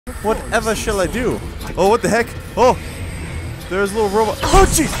Whatever shall I do? Oh, what the heck? Oh, there's a little robot. Oh,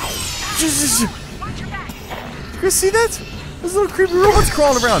 jeez. Jesus. You guys see that? There's little creepy robots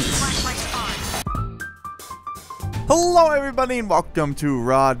crawling around. Hello, everybody, and welcome to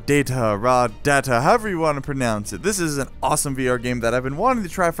Raw Data, however you want to pronounce it. This is an awesome VR game that I've been wanting to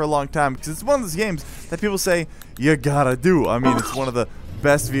try for a long time because it's one of those games that people say you gotta do. I mean, it's one of the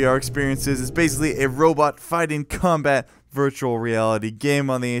best VR experiences. It's basically a robot fighting combat virtual reality game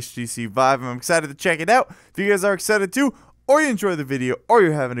on the HTC Vive, and I'm excited to check it out. If you guys are excited too, or you enjoy the video, or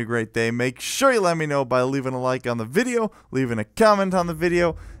you're having a great day, make sure you let me know by leaving a like on the video, leaving a comment on the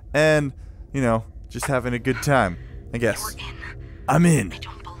video, and, you know, just having a good time, I guess. I'm in. I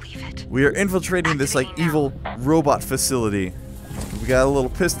don't believe it. We are infiltrating this, like, evil robot facility. We got a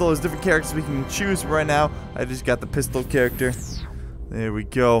little pistol. There's different characters we can choose right now. I just got the pistol character. There we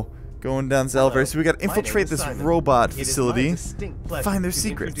go. Going down this elevator. So we got to infiltrate this robot facility. Find their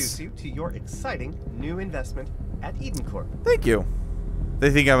secrets. Introduce you to your exciting new investment at Eden Corp. Thank you. They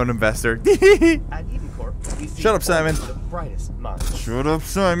think I'm an investor. At Eden Corp, we see Shut up, Simon. the brightest minds. Shut up,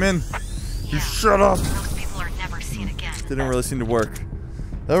 Simon. You Yeah, shut up. those people are never seen again. Didn't really seem to work.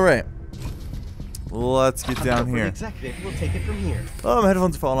 All right. Let's get down The here. executive will take it from here. Oh, my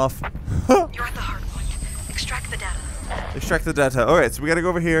headphones are falling off. You're at the hard point. Extract the data. Extract the data. All right, so we got to go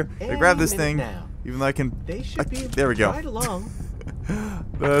over here and grab this Any thing. minute now. Even though I can. They should be There we go. right along.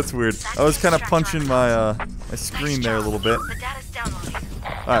 That's weird. I was kind of punching my my screen there a little bit. The data's downloading.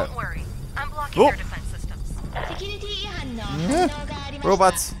 Alright. Don't worry. I'm blocking Oh. their defense systems.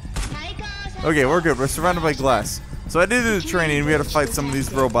 Robots. Okay, we're good. We're surrounded by glass. So I did do the training. We had to fight some of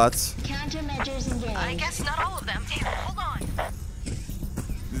these robots. I guess not all of them. Damn, hold on.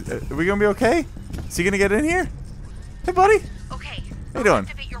 Are we gonna be okay? Is he gonna get in here? Hey, buddy. Okay. How you doing?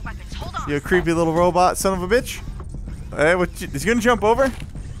 Activate your weapons. Hold on. You creepy little robot son of a bitch. Hey, what? Is he gonna jump over?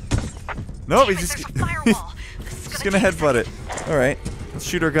 Nope, he's just. There's a firewall. Just gonna headbutt it. Alright. Let's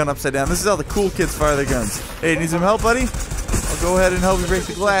shoot our gun upside down. This is how the cool kids fire their guns. Hey, need some help, buddy? I'll go ahead and help you break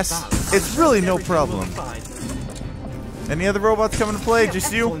the glass. It's really no problem. Any other robots coming to play?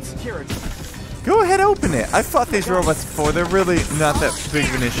 Just you? Excellent security. Go ahead, open it. I fought these robots before. They're really not that big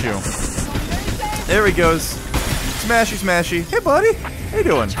of an issue. There he goes. Smashy, smashy. Hey, buddy. How you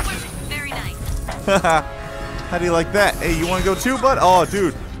doing? Very nice. Haha. How do you like that? Hey, you want to go too, bud? Oh,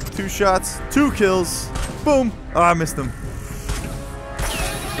 dude. 2 shots, 2 kills. Boom. Oh, I missed him.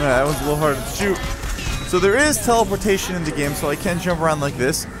 Alright, that was a little harder to shoot. So there is teleportation in the game, so I can jump around like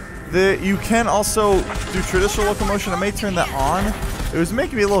this. You can also do traditional locomotion. I may turn that on. It was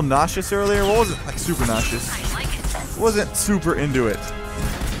making me a little nauseous earlier. Well, it wasn't like super nauseous. I like it. Wasn't super into it.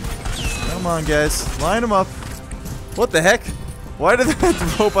 Come on, guys. Line them up. What the heck? Why did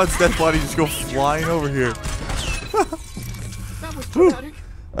that robot's dead body just go flying over here? That was Whew. dramatic.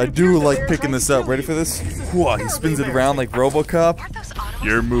 I do like picking this up. Ready for this? Whoa, he spins it around like RoboCop. Aren't those autos?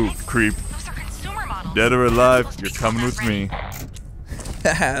 Your move, creep. Those are consumer models. Dead or alive, you're coming with me.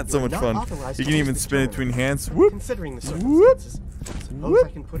 That's so much Not fun. authorized You to can use even this spin it terminal. between hands. Whoop. Considering the Whoop. circumstances, suppose Whoop. I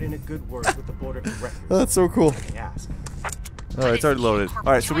can put in a good word with the board of directors. That's so cool. They ask. Alright, it's already loaded.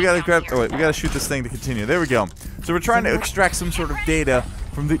 Alright, so we gotta grab. Oh, wait, we gotta shoot this thing to continue. There we go. So we're trying to extract some sort of data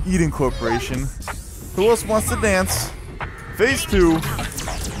from the Eden Corporation. Who else wants to dance? Phase 2.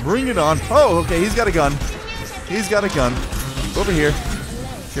 Bring it on. Oh, okay, he's got a gun. He's got a gun. Over here.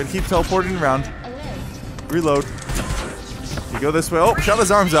 Gonna keep teleporting around. Reload. You go this way. Oh, shot his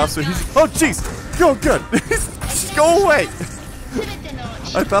arms off, so he's. Oh, jeez! Go good! Just go away!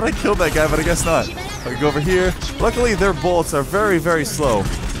 I thought I killed that guy, but I guess not. I go over here. Luckily, their bullets are very, very slow.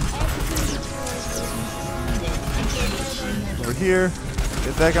 Over here.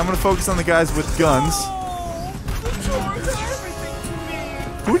 Get that. I'm gonna focus on the guys with guns.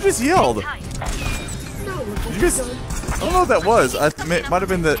 Who just yelled? Did you guys? I don't know what that was. It might have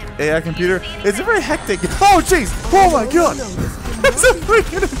been the AI computer. It's a very hectic. Oh, jeez! Oh my god! It's a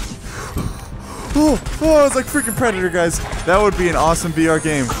freaking. Oh, it's like freaking Predator, guys. That would be an awesome VR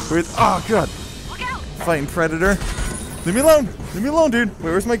game. Oh god. Fighting Predator. Leave me alone. Leave me alone, dude.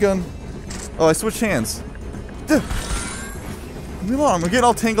 Wait, where's my gun? Oh, I switched hands. Leave me alone. I'm getting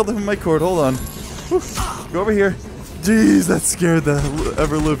all tangled up in my cord. Hold on. Whew. Go over here. Jeez, that scared the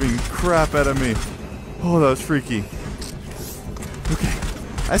ever-living crap out of me. Oh, that was freaky. Okay.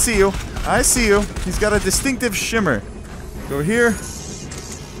 I see you. I see you. He's got a distinctive shimmer. Go over here.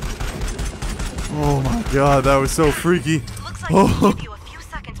 Oh my god, that was so freaky. Looks like we'll give you a few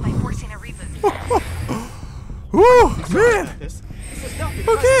seconds by forcing a reboot. Woo, man. This is not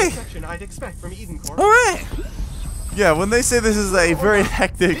the Okay. kind of reception I'd expect from Eden Corp. All right. Yeah, when they say this is a very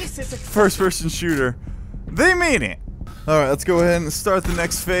hectic first-person shooter, they mean it. Alright, let's go ahead and start the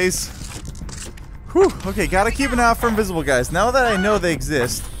next phase. Whew, okay, gotta keep an eye out for invisible guys. Now that I know they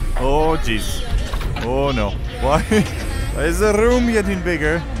exist. Oh, jeez. Oh, no. Why is the room getting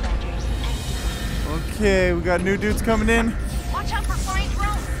bigger? Okay, we got new dudes coming in. Watch out for flying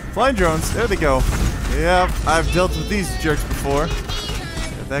drones. Flying drones, there they go. Yep, I've dealt with these jerks before.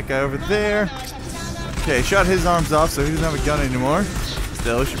 Got that guy over there. Okay, shot his arms off, so he doesn't have a gun anymore.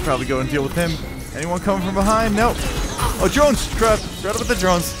 Still, should probably go and deal with him. Anyone coming from behind? Nope. Oh, drones! Crap! Forgot about the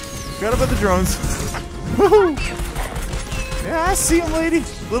drones. Forgot about the drones. Woohoo! Yeah, I see him, lady.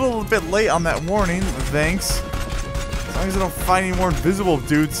 A little bit late on that warning. Thanks. As long as I don't find any more invisible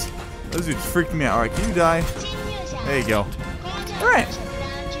dudes. Those dudes freaked me out. Alright, can you die? There you go. Alright.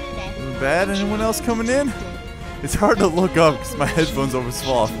 Isn't bad. Anyone else coming in? It's hard to look up because my headphones always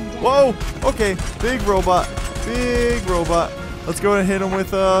fall off. Whoa! Okay. Big robot. Big robot. Let's go and hit him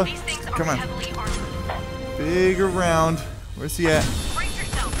with, come on. Big around. Where's he at?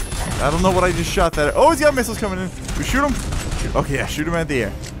 I don't know what I just shot that at. Oh, he's got missiles coming in. We shoot him? Okay, yeah, shoot him at the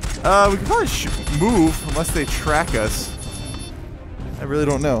air. We can probably move unless they track us. I really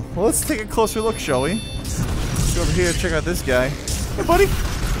don't know. Well, let's take a closer look, shall we? Let's go over here and check out this guy. Hey, buddy.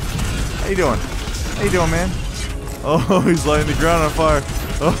 How you doing? How you doing, man? Oh, he's lighting the ground on fire.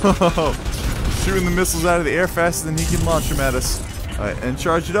 Oh, shooting the missiles out of the air faster than he can launch them at us. Alright, and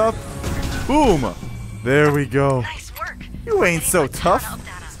charge it up. Boom! There we go. Nice work. You ain't so tough.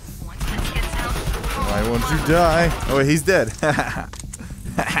 Why won't you die? Oh, wait, he's dead.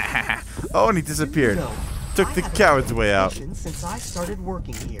 Oh, and he disappeared. Took the coward's way out. Since I started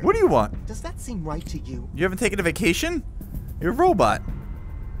working here. What do you want? Does that seem right to you? You haven't taken a vacation? You're a robot.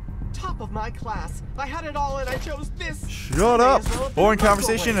 Top of my class. I had it all and I chose this. Shut up. Boring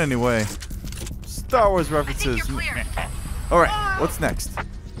conversation anyway. Star Wars references. Alright, what's next?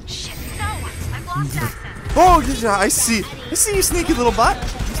 Shit, no. I've lost access. Oh, yeah, I see you, sneaky little bot.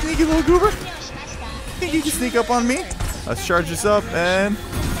 You sneaky little goober. Think you can sneak up on me? Let's charge this up, and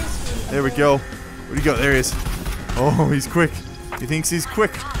there we go. Where'd he go? There he is. Oh, he's quick. He thinks he's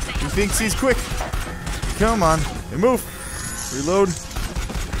quick. He thinks he's quick. Come on. Hey, move. Reload.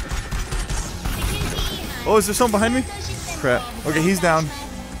 Oh, is there someone behind me? Crap. Okay, he's down.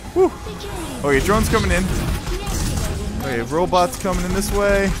 Whew. Okay, drone's coming in. Okay, robots coming in this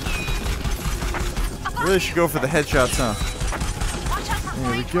way. Really should go for the headshots, huh?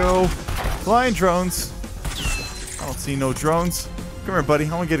 There we go. Flying drones. I don't see no drones. Come here, buddy.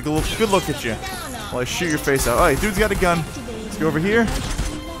 I want to get a good look at you while I shoot your face out. Alright, dude's got a gun. Let's go over here.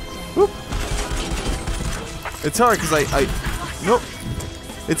 Whoop. It's hard because I nope.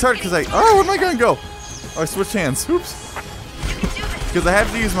 It's hard because oh, where'd my gun go? Oh, I switched hands. Oops. Because I have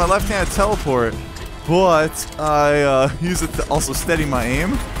to use my left hand to teleport, but I use it to also steady my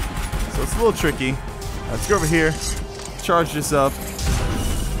aim. So it's a little tricky. Let's go over here. Charge this up.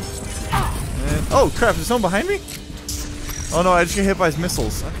 And, oh crap, is someone behind me? Oh no, I just got hit by his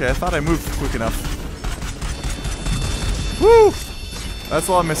missiles. Okay, I thought I moved quick enough. Woo! That's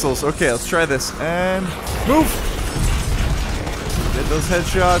a lot of missiles. Okay, let's try this. And move! Get those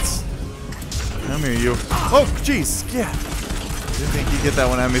headshots. Come here, you. Oh, jeez. Yeah. Didn't think you'd get that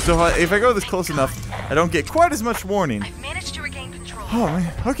one at me. So if I go this close enough, I don't get quite as much warning. I've managed to regain control. Oh,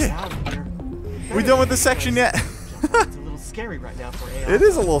 man. Okay. We done with this section yet? It's a little scary right now for AI. It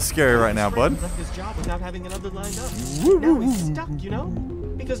is a little scary right now, bud. Left his job without having another lined up. Woo, Now woo, he's woo. stuck, you know?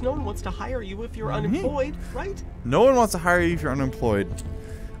 Because no one wants to hire you if you're unemployed, right? No one wants to hire you if you're unemployed.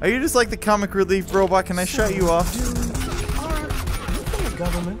 Are you just like the comic relief robot? Can I shut you off? Are you from the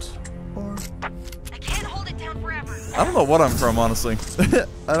government? Or I can't hold it down forever. I don't know what I'm from, honestly.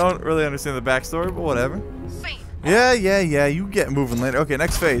 I don't really understand the backstory, but whatever. Same. Yeah, you get moving later. Okay,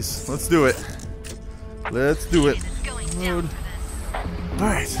 next phase. Let's do it. Let's do it. It's going down for this.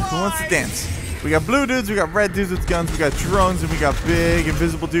 Alright, who wants to dance? We got blue dudes, we got red dudes with guns, we got drones, and we got big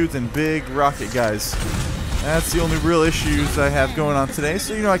invisible dudes and big rocket guys. That's the only real issues I have going on today,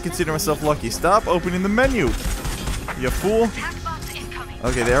 so you know I consider myself lucky. Stop opening the menu, you fool. Attack bots incoming.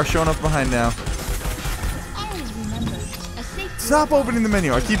 Okay, they are showing up behind now. Stop opening the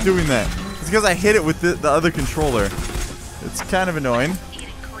menu. I keep doing that. It's because I hit it with the other controller. It's kind of annoying.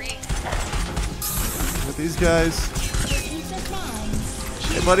 Eden Corp. With these guys.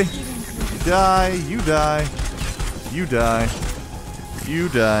 Hey, buddy. You die. You die. You die. You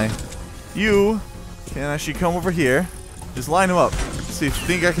die. You can actually come over here. Just line them up. See, if you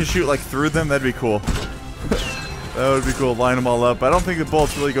think I can shoot like through them, that'd be cool. That would be cool. Line them all up. I don't think the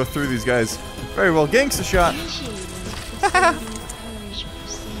bullets really go through these guys very well. Gangsta shot.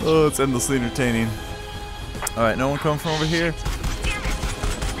 Oh, it's endlessly entertaining. Alright, no one coming from over here.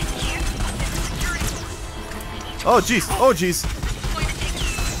 Oh, jeez. Oh, jeez.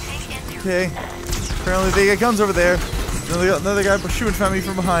 Okay. Apparently they got guns over there. Another guy shooting at me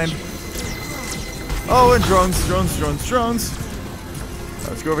from behind. Oh, and drones.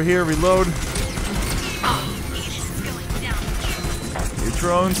 Let's go over here, reload. The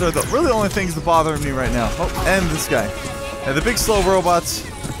drones are the really only things that bother me right now. Oh, and this guy. And the big slow robots,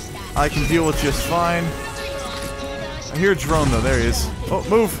 I can deal with just fine. I hear a drone though. There he is. Oh,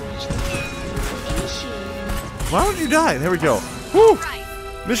 move. Why would you die? There we go. Woo!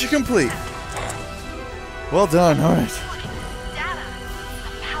 Mission complete. Well done. All right.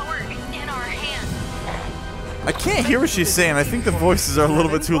 I can't hear what she's saying. I think the voices are a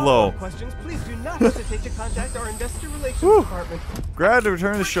little bit too low. Please do not hesitate to contact our investor relations department. Glad to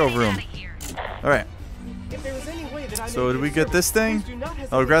return to the showroom. All right. If there was any way that I So did we get this thing?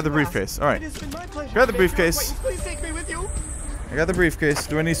 Oh, grab the briefcase. All right. Grab the briefcase. Please take me with you. I got the briefcase.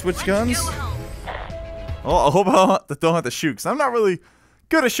 Do I need to switch guns? Oh, I hope I don't have to shoot, because I'm not really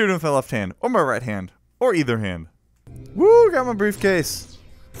good at shooting with my left hand or my right hand or either hand. Woo! Got my briefcase.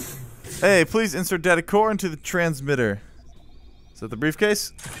 Hey, please insert data core into the transmitter. Is that the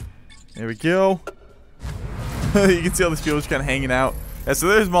briefcase? There we go. You can see all these people just kind of hanging out. Yeah, so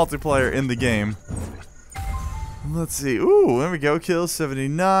there's multiplayer in the game. Let's see. Ooh, there we go. Kills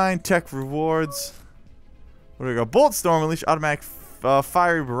 79. Tech rewards. What do we got? Bullet storm. Unleash automatic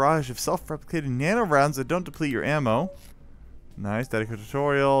fiery barrage of self-replicating nano rounds that don't deplete your ammo. Nice. Data core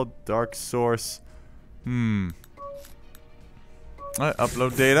tutorial. Dark source. Alright,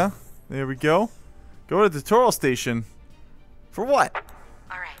 upload data. There we go. Go to the tutorial station. For what?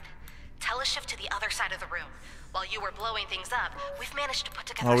 Alright. Teleshift to the other side of the room. While you were blowing things up, we've managed to put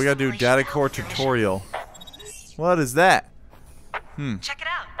together Oh, we gotta do data core tutorial. What is that? Check it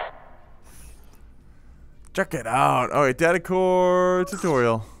out. Check it out. Alright, data core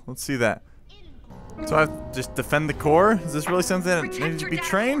tutorial. Let's see that. So I have to just defend the core? Is this really something that needs to be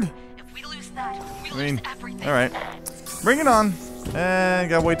trained? If we lose that, we I mean, lose everything. alright. Bring it on. And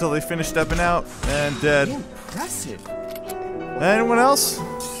gotta wait till they finish stepping out. And dead. Impressive. Anyone else?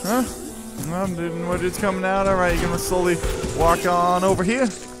 Huh? No, more dudes coming out. Alright, you're gonna slowly walk on over here.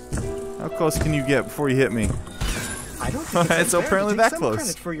 How close can you get before you hit me? I don't think Alright, so apparently that close.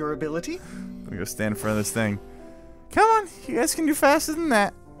 Credit for your ability. Let me go stand in front of this thing. Come on, you guys can do faster than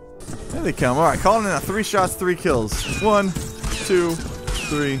that. There they come. Alright, calling in a 3 shots, 3 kills. 1, 2,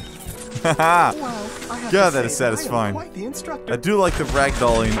 3. Haha. God, that is satisfying. I do like the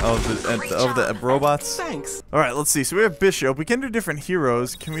ragdolling of the robots. Thanks. All right, let's see. So we have Bishop. We can do different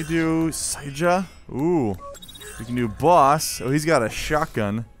heroes. Can we do Saija? Ooh. We can do Boss. Oh, he's got a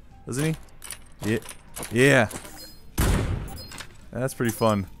shotgun, doesn't he? Yeah. That's pretty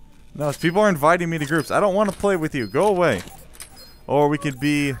fun. No, people are inviting me to groups. I don't want to play with you. Go away. Or we could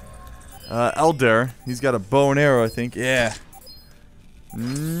be Elder. He's got a bow and arrow, I think. Yeah.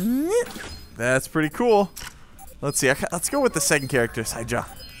 That's pretty cool. Let's see. Let's go with the second character, Saija.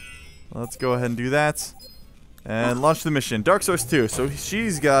 Let's go ahead and do that. And launch the mission. Dark Source 2. So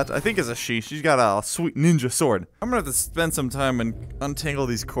she's got, I think it's a she. She's got a sweet ninja sword. I'm going to have to spend some time and untangle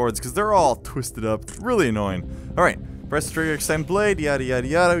these cords because they're all twisted up. It's really annoying. Alright. Press the trigger, extend blade, yada yada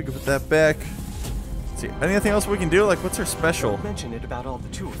yada. We can put that back. Let's see. Anything else we can do? Like, what's her special? Don't mention it about all the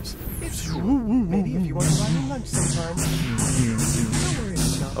tours. It's true. Maybe if you want to buy me lunch sometime.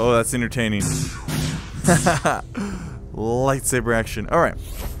 Oh, that's entertaining. Lightsaber action. Alright.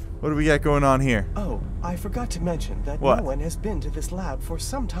 What do we got going on here? Oh, I forgot to mention that What? no one has been to this lab for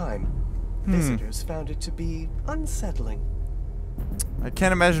some time. Visitors found it to be unsettling. I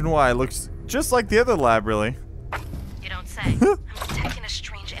can't imagine why. It looks just like the other lab, really. You don't say. I'm detecting a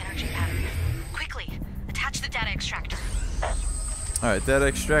strange energy pattern. Quickly, attach the data extractor. Alright, that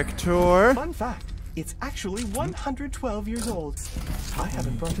extractor. Fun fact, it's actually 112 years old. I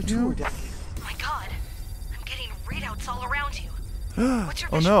haven't brought a tour down. Oh my god. I'm getting readouts all around you. What's your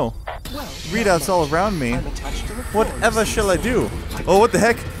Oh vision? no. Well, Readouts all around me. I'm attached to records. Whatever shall I do? Oh, what the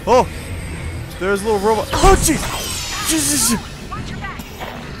heck? Oh! There's a little robot. Oh, jeez! Jesus! Watch your back.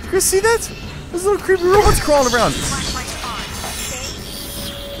 You guys see that? There's little creepy robots crawling around. Flashlights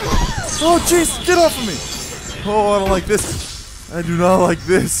on. Oh, jeez! Get off of me! Oh, I don't like this. I do not like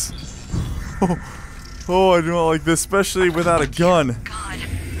this. Oh, I do not like this, especially without a gun. God.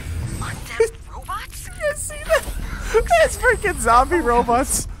 Undead robots? You guys see that? That's freaking zombie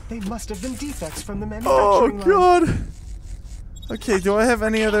robots. They must have been defects from the Oh, manufacturing line. God. Okay, do I have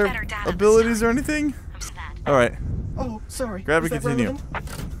any other abilities or anything? I'm sad. Alright, Oh, sorry. grab Is and that continue.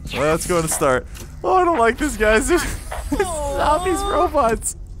 relevant? Well, let's go and start. Oh, I don't like this, guys. There's zombies,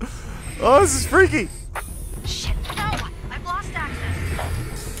 robots. Oh, this is freaky. Shit, no! I've lost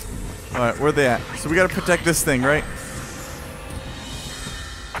access. Alright, where are they at? So we gotta protect this thing, right?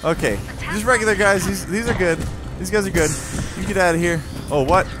 Okay. Just regular guys. These are good. These guys are good. You get out of here. Oh,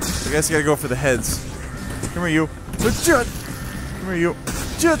 what? I guess I gotta go for the heads. Come here, you. Come here, you.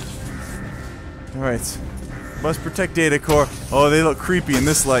 Alright. Must protect Data Core. Oh, they look creepy in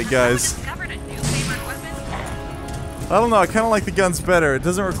this light, guys. I don't know, I kinda like the guns better. It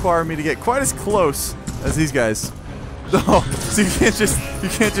doesn't require me to get quite as close as these guys. Oh, so you can't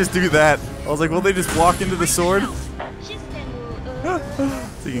just do that. I was like, will they just walk into the sword?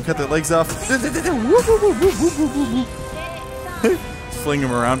 So you can cut their legs off. Fling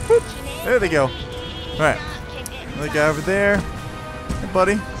them around. There they go. Alright. Another guy over there. Hey,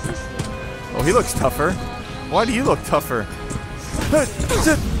 buddy. Oh, he looks tougher. Why do you look tougher?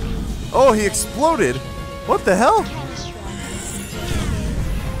 Oh, he exploded. What the hell?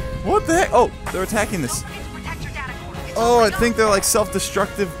 What the heck? Oh, they're attacking this. Oh, I think they're like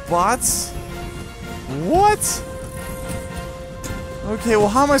self-destructive bots? What? Okay, well,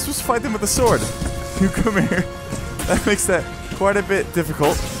 how am I supposed to fight them with a sword? You come here. That makes that quite a bit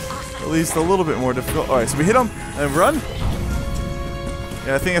difficult. At least a little bit more difficult. Alright, so we hit them and run.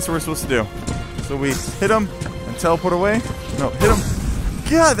 Yeah, I think that's what we're supposed to do. So we hit them and teleport away. No, hit them.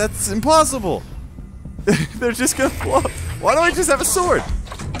 God, that's impossible. They're just gonna blow up. Why don't I just have a sword?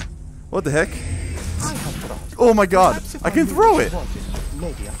 What the heck? Oh my god, I can throw it!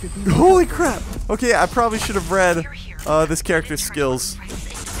 Holy crap! Okay, I probably should have read this character's skills.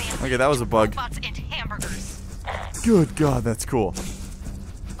 Okay, that was a bug. Good god, that's cool.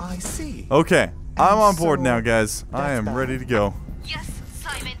 I see. Okay, I'm on board now, guys. I am ready to go. Yes,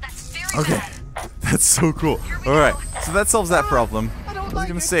 Simon, that's very Okay, that's so cool. Alright, so that solves that problem. I was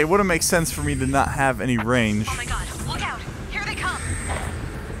gonna say, it wouldn't make sense for me to not have any range. Oh my god, look out! Here they come!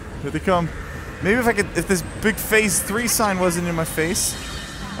 Here they come. Maybe if this big phase 3 sign wasn't in my face,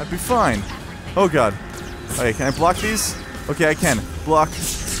 I'd be fine. Oh god. Okay, can I block these? Okay, I can. Block.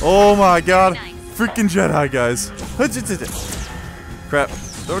 Oh my god. Freaking Jedi, guys. Crap.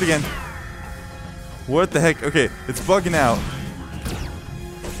 Throw it again. What the heck? Okay, it's bugging out.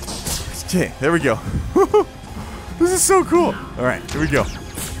 Okay, there we go. This is so cool. Alright, here we go.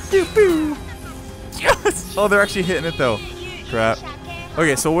 Yes! Oh, they're actually hitting it though. Crap.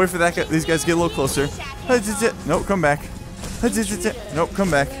 Okay, so we'll wait for that guy, these guys to get a little closer. Nope, come back. Nope,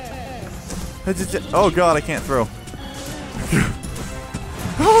 come back. Oh god, I can't throw.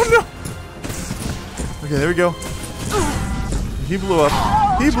 Oh no! Okay, there we go. He blew up.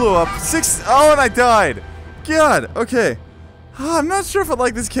 He blew up. 6. Oh, and I died. God, okay. I'm not sure if I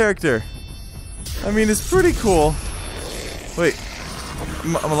like this character. I mean, it's pretty cool. Wait.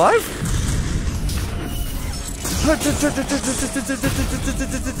 I'm alive? Come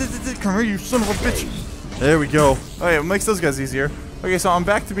here, you son of a bitch. There we go. Okay, it makes those guys easier. Okay, so I'm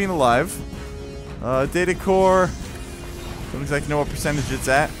back to being alive. Data core. Don't exactly know what percentage it's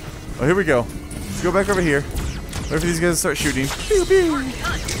at. Oh, here we go. Let's go back over here. Wait for these guys to start shooting. Pew, pew.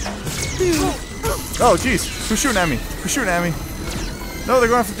 Pew. Oh, jeez. Who's shooting at me? Who's shooting at me? No, they're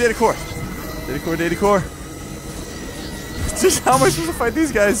going after data core. Data core, data core. Just how am I supposed to fight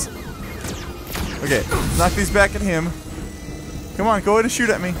these guys? Okay, knock these back at him. Come on, go ahead and shoot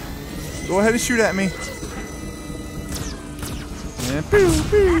at me. Go ahead and shoot at me. And pew,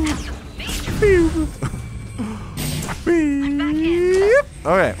 pew, pew, pew.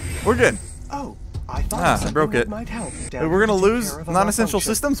 Okay, we're good. Oh, I thought I broke it. might help. We're gonna lose non-essential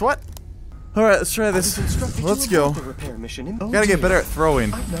systems? What? Alright, let's try this. Let's go. Gotta get better at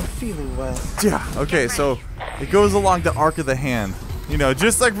throwing. I'm not feeling well. Yeah, okay, so it goes along the arc of the hand. You know,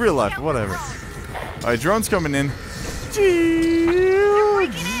 just like real life, whatever. Alright, drone's coming in. Jeez.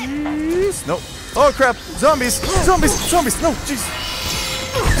 Nope. Oh crap! Zombies! Zombies! Zombies! No! Jeez!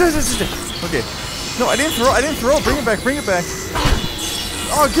 Okay. No, I didn't throw! Bring it back! Bring it back!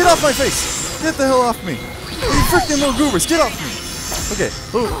 Oh, get off my face! Get the hell off me! You freaking little goobers! Get off me! Okay,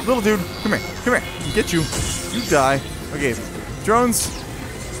 little dude, come here! Come here! Get you! You die! Okay, drones!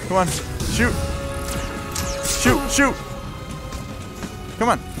 Come on! Shoot! Shoot! Shoot! Come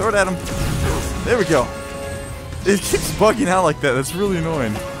on! Throw it at him! There we go! It keeps bugging out like that. That's really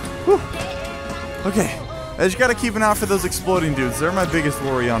annoying. Whew. Okay. I just gotta keep an eye out for those exploding dudes. They're my biggest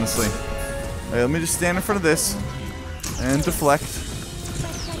worry, honestly. Alright, let me just stand in front of this. And deflect.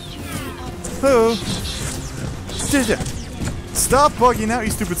 Oh. Stop bugging out, you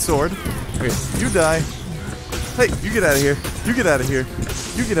stupid sword. Okay, you die. Hey, you get out of here. You get out of here.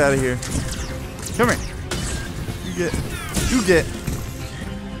 You get out of here. Come here. You get.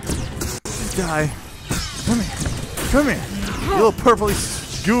 Just die. Come here. Come here. You little purpley,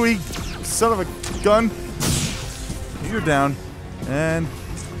 gooey son of a gun. You're down. And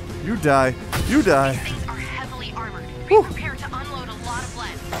You die. You die. These things are heavily armored. Be prepared to unload a lot of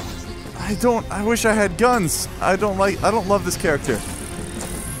lead. I wish I had guns. I don't love this character.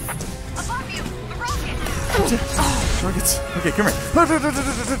 Above you, the rocket. Rockets. Okay, come here.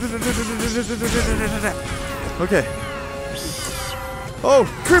 Okay. Oh,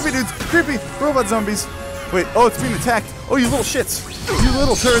 creepy dudes. Creepy robot zombies. Wait, oh, it's being attacked. Oh, you little shits. You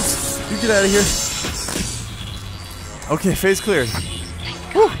little turds. You get out of here. Okay, phase cleared.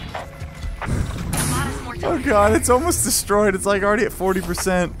 Whew. Oh god, it's almost destroyed. It's like already at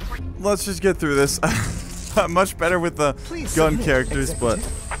 40%. Let's just get through this. I'm much better with the gun characters, but...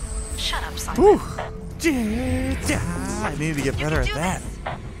 Shut up, son. Whew. I need to get better at that.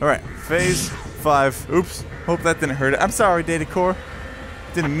 Alright, phase 5. Oops. Hope that didn't hurt it. I'm sorry, Eden Corp.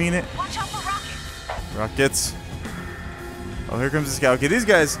 Didn't mean it. Watch out for rockets. Rockets. Oh, here comes this guy. Okay, these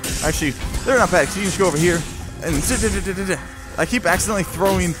guys, actually, they're not bad. So you can just go over here and... I keep accidentally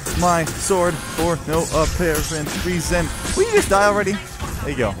throwing my sword for no apparent reason. Will you just die already? There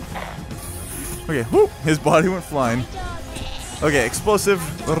you go. Okay, whoop. His body went flying. Okay, explosive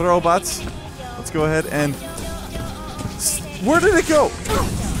robots. Let's go ahead and... Where did it go?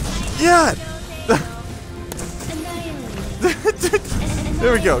 Yeah!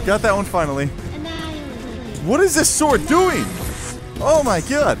 There we go. Got that one finally. What is this sword doing? Oh my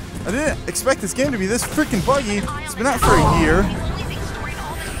god. I didn't expect this game to be this freaking buggy. It's been out for a year.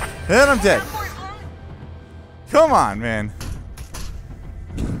 And I'm dead. Come on, man.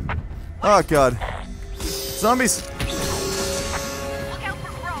 Oh god. Zombies.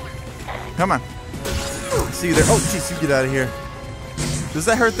 Come on. See you there. Oh jeez, you get out of here. Does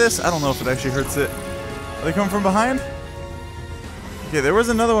that hurt this? I don't know if it actually hurts it. Are they coming from behind? Okay, there was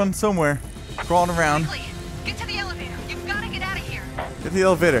another one somewhere. Crawling around. Get to the elevator. You've got to get out of here. Get to the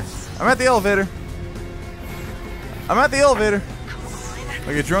elevator. I'm at the elevator. I'm at the elevator.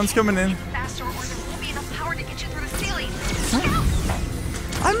 Okay, drone's coming in. Faster or there won't be enough power to get you through the ceiling.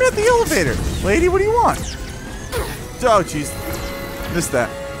 I'm at the elevator. Lady, what do you want? Oh, jeez. Missed that.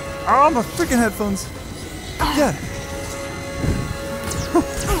 Oh, my freaking headphones. Yeah.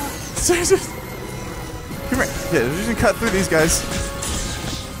 Come here. Yeah, we're just gonna cut through these guys.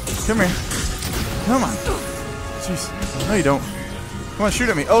 Come here. Come on. Jeez. No, you don't. Come on, shoot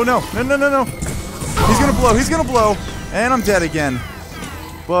at me. Oh, no. No, no, no, no. He's gonna blow. He's gonna blow. And I'm dead again.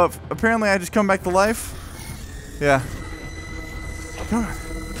 But apparently I just come back to life. Yeah. Come on.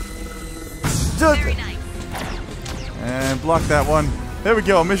 Very nice. And block that one. There we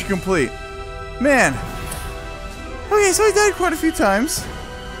go. Mission complete. Man. Okay, so I died quite a few times.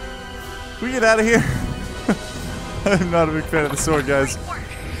 Can we get out of here? I'm not a big fan of the sword, guys.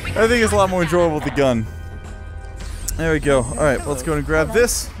 I think it's a lot more enjoyable with the gun. There we go. Alright, let's go and grab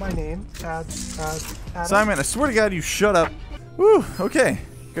this. My name, Adam. Simon, I swear to God, you shut up. Woo, okay.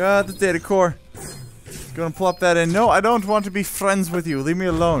 Got the data core. Gonna plop that in. No, I don't want to be friends with you. Leave me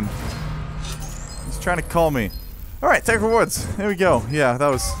alone. He's trying to call me. Alright, tech rewards. There we go. Yeah, that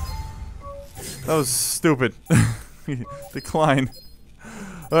was stupid. Decline.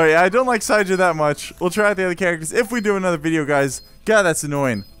 Alright, I don't like Saija that much. We'll try out the other characters if we do another video, guys. God, that's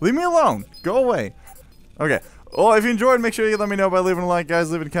annoying. Leave me alone. Go away. Okay. Well, if you enjoyed, make sure you let me know by leaving a like, guys.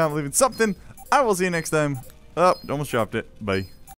 Leaving a comment, leaving something. I will see you next time. Oh, almost dropped it. Bye.